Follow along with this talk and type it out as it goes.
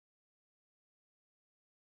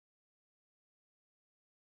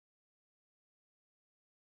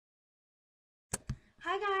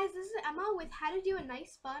Hi guys, this is Emma with how to do a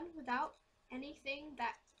nice bun without anything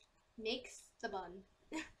that makes the bun.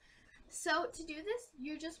 So to do this,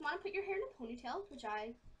 you just want to put your hair in a ponytail, which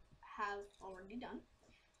I have already done.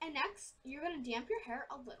 And next, you're going to damp your hair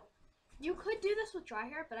a little. You could do this with dry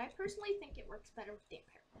hair, but I personally think it works better with damp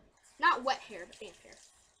hair. Not wet hair, but damp hair.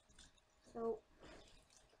 So,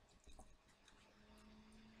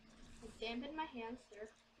 I dampened my hands, they're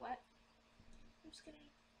wet. I'm just going to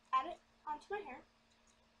add it onto my hair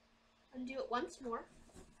and do it once more.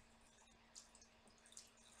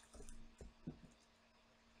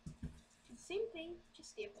 Do the same thing,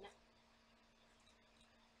 just dampen it.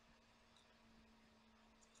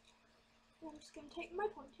 I'm just going to tighten my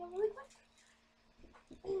ponytail really quick.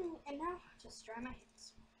 And now, just dry my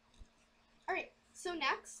hands. Alright, so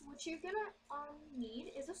next, what you're going to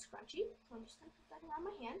need is a scrunchie. So I'm just going to put that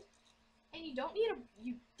around my hand. And you don't need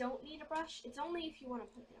a brush. It's only if you want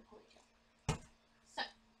to put it in a ponytail. So,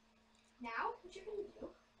 now what you're going to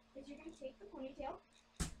do is you're going to take the ponytail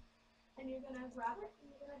and you're going to grab it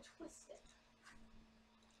and you're going to twist it.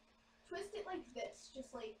 Twist it like this,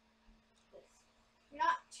 just like this. You're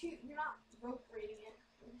not rope braiding it.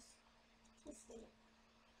 You're just twisting it.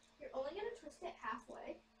 You're only going to twist it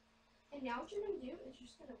halfway. And now what you're going to do is you're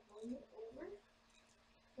just going to bring it over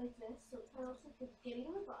like this, so it kind of looks like the beginning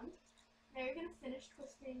of a bun. Now you're going to finish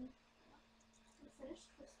twisting the rest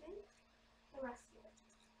of it.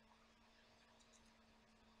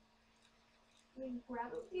 And then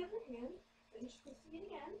grab it with the other hand, finish twisting it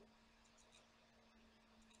again.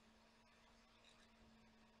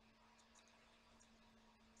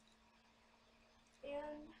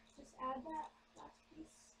 And just add that last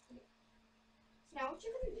piece in. So now what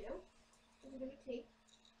you're going to do is you're going to take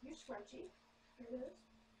your scrunchie, here it is,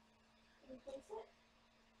 and place it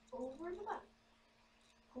over the bun.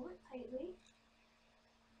 Pull it tightly,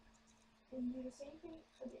 and do the same thing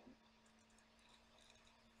again.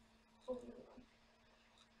 Over the bun.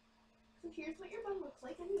 So here's what your bun looks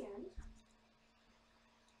like in the end.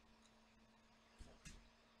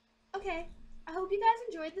 Okay, I hope you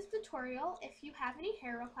guys enjoyed this tutorial. If you have any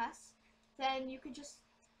hair requests, then you could just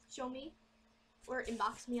show me or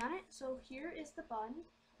inbox me on it. So here is the bun.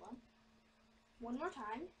 One more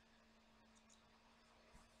time.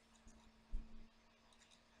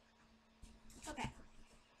 Okay.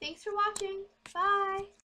 Thanks for watching. Bye.